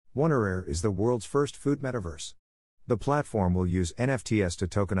OneRare is the world's first food metaverse. The platform will use NFTs to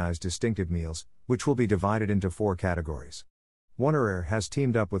tokenize distinctive meals, which will be divided into 4 categories. OneRare has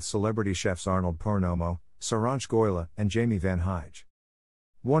teamed up with celebrity chefs Arnold Pornomo, Saransh Goyla, and Jamie Van Hige.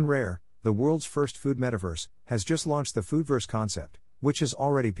 OneRare, the world's first food metaverse, has just launched the Foodverse concept, which has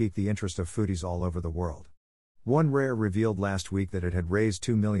already piqued the interest of foodies all over the world. OneRare revealed last week that it had raised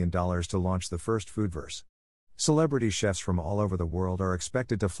 $2 million to launch the first Foodverse. Celebrity chefs from all over the world are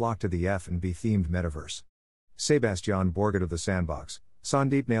expected to flock to the F&B themed metaverse. Sebastian Borget of The Sandbox,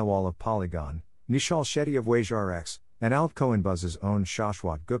 Sandeep Nailwal of Polygon, Nishal Shetty of WagerX, and Alp Cohenbuzz's own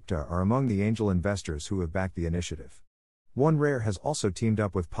Shashwat Gupta are among the angel investors who have backed the initiative. OneRare has also teamed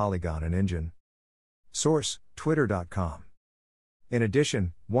up with Polygon and Engine. Source: Twitter.com. In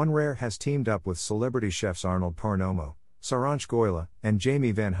addition, OneRare has teamed up with celebrity chefs Arnold Pornomo, Saransh Goyla, and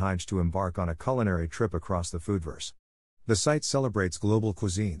Jamie Van Hige to embark on a culinary trip across the Foodverse. The site celebrates global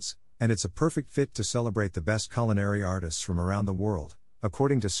cuisines, and it's a perfect fit to celebrate the best culinary artists from around the world,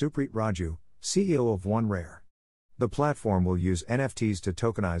 according to Supreet Raju, CEO of OneRare. The platform will use NFTs to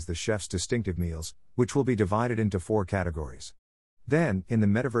tokenize the chef's distinctive meals, which will be divided into 4 categories. Then, in the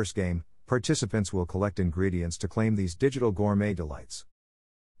metaverse game, participants will collect ingredients to claim these digital gourmet delights.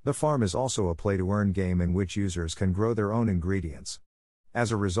 The farm is also a play-to-earn game in which users can grow their own ingredients.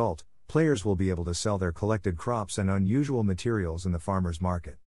 As a result, players will be able to sell their collected crops and unusual materials in the farmer's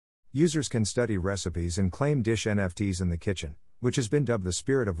market. Users can study recipes and claim dish NFTs in the kitchen, which has been dubbed the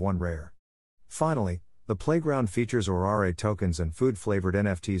spirit of OneRare. Finally, the playground features OneRare tokens and food-flavored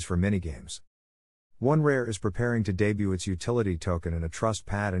NFTs for minigames. OneRare is preparing to debut its utility token in a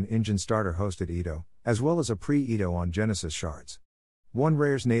TrustPad and Engine Starter hosted Edo, as well as a pre-Edo on Genesis Shards.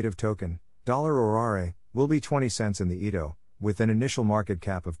 OneRare's native token, $OneRare, will be 20 cents in the Edo, with an initial market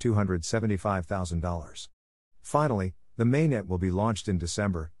cap of $275,000. Finally, the mainnet will be launched in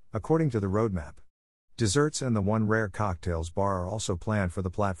December, according to the roadmap. Desserts and the OneRare cocktails bar are also planned for the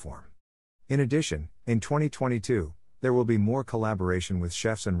platform. In addition, in 2022, there will be more collaboration with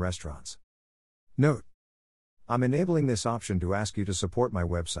chefs and restaurants. Note: I'm enabling this option to ask you to support my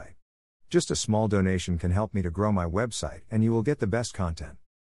website. Just a small donation can help me to grow my website and you will get the best content.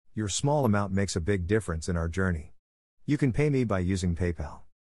 Your small amount makes a big difference in our journey. You can pay me by using PayPal.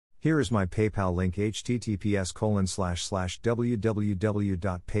 Here is my PayPal link: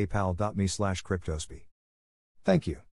 https://www.paypal.me/cryptospe. Thank you.